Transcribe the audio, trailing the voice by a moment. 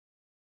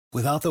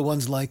Without the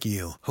ones like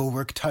you, who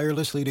work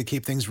tirelessly to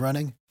keep things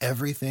running,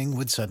 everything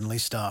would suddenly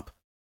stop.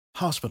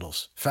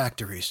 Hospitals,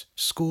 factories,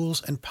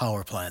 schools, and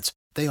power plants,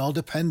 they all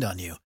depend on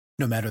you.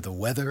 No matter the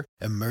weather,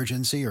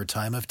 emergency, or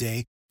time of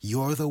day,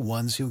 you're the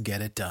ones who get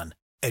it done.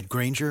 At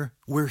Grainger,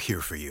 we're here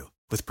for you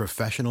with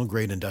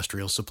professional-grade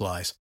industrial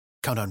supplies.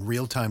 Count on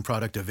real-time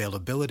product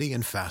availability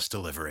and fast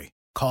delivery.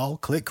 Call,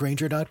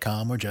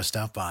 clickgrainger.com, or just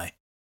stop by.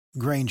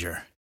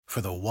 Grainger, for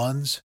the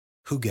ones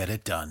who get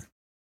it done.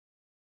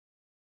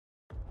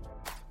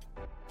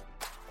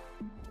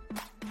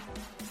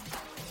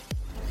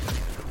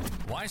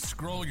 Why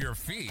scroll your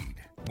feed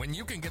when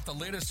you can get the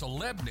latest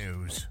celeb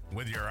news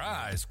with your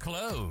eyes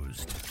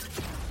closed?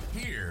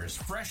 Here's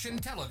fresh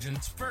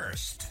intelligence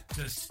first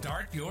to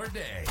start your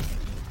day.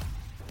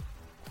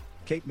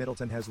 Kate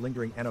Middleton has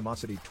lingering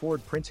animosity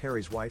toward Prince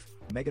Harry's wife,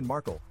 Meghan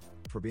Markle,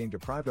 for being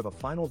deprived of a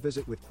final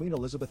visit with Queen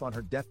Elizabeth on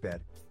her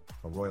deathbed,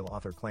 a royal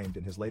author claimed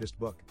in his latest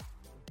book.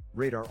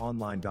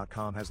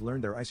 RadarOnline.com has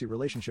learned their icy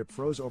relationship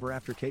froze over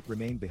after Kate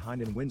remained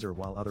behind in Windsor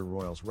while other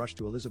royals rushed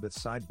to Elizabeth's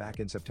side back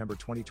in September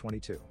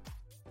 2022.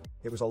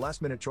 It was a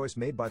last-minute choice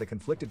made by the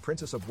conflicted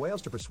Princess of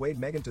Wales to persuade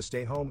Meghan to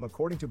stay home,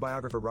 according to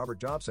biographer Robert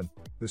Jobson,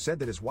 who said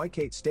that his wife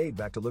Kate stayed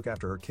back to look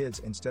after her kids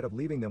instead of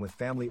leaving them with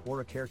family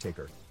or a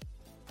caretaker.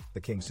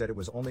 The king said it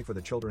was only for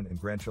the children and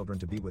grandchildren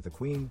to be with the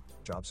Queen,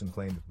 Jobson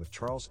claimed, with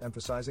Charles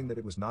emphasizing that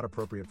it was not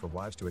appropriate for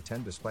wives to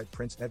attend despite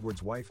Prince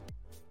Edward's wife,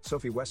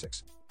 Sophie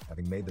Wessex,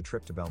 having made the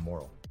trip to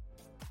Balmoral.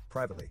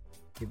 Privately,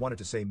 he wanted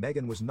to say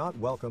Meghan was not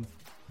welcome,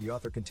 the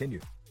author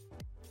continued.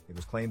 It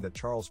was claimed that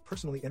Charles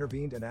personally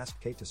intervened and asked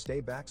Kate to stay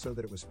back so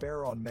that it was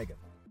fair on Meghan.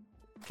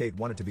 Kate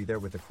wanted to be there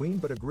with the Queen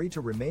but agreed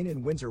to remain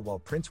in Windsor while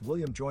Prince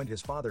William joined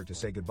his father to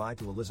say goodbye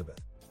to Elizabeth.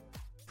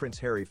 Prince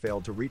Harry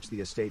failed to reach the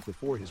estate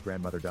before his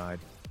grandmother died.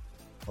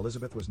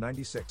 Elizabeth was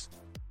 96.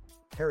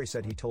 Harry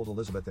said he told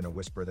Elizabeth in a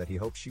whisper that he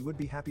hoped she would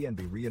be happy and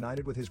be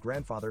reunited with his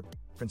grandfather,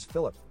 Prince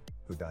Philip,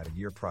 who died a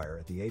year prior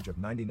at the age of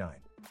 99.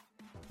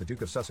 The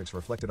Duke of Sussex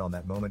reflected on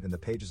that moment in the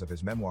pages of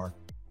his memoir,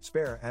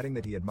 Spare, adding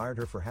that he admired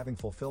her for having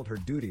fulfilled her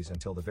duties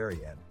until the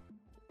very end.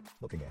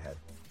 Looking ahead,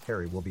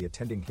 Harry will be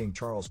attending King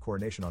Charles'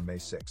 coronation on May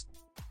 6.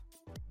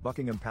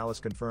 Buckingham Palace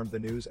confirmed the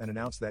news and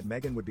announced that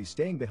Meghan would be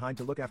staying behind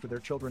to look after their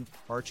children,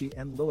 Archie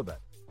and Lilibet.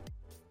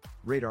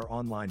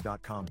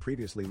 RadarOnline.com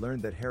previously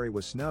learned that Harry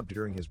was snubbed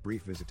during his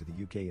brief visit to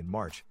the UK in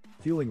March,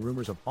 fueling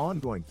rumors of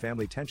ongoing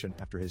family tension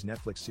after his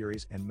Netflix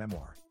series and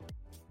memoir.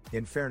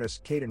 In fairness,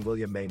 Kate and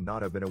William may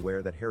not have been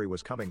aware that Harry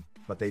was coming,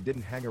 but they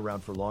didn't hang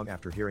around for long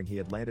after hearing he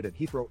had landed at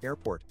Heathrow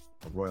Airport,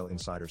 a royal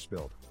insider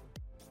spilled.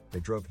 They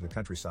drove to the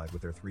countryside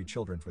with their 3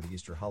 children for the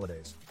Easter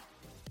holidays.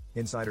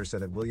 Insiders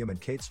said that William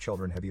and Kate's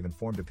children have even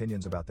formed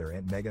opinions about their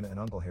Aunt Meghan and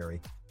Uncle Harry.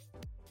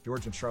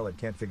 George and Charlotte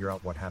can't figure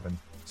out what happened,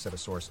 said a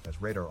source, as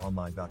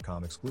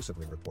RadarOnline.com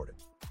exclusively reported.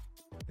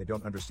 They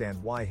don't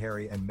understand why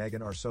Harry and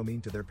Meghan are so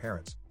mean to their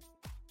parents.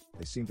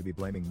 They seem to be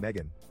blaming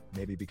Meghan,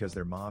 maybe because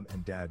their mom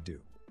and dad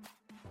do.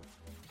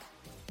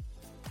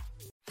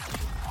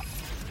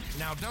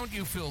 Now, don't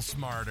you feel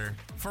smarter?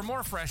 For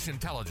more fresh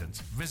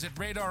intelligence, visit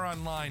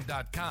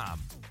RadarOnline.com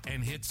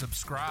and hit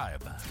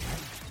subscribe.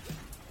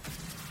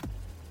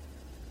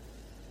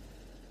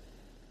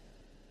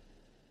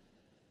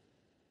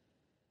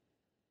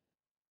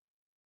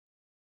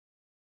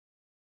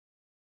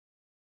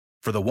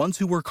 For the ones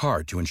who work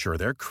hard to ensure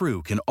their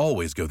crew can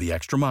always go the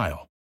extra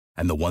mile,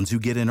 and the ones who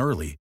get in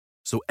early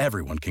so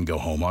everyone can go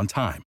home on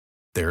time,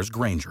 there's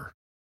Grainger,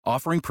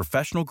 offering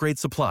professional-grade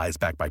supplies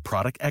backed by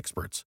product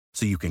experts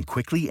so you can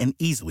quickly and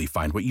easily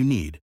find what you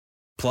need.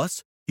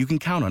 Plus, you can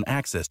count on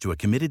access to a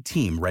committed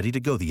team ready to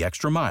go the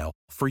extra mile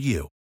for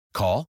you.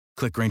 Call,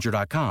 click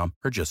Grainger.com,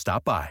 or just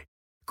stop by.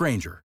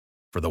 Grainger,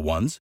 for the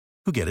ones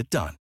who get it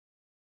done.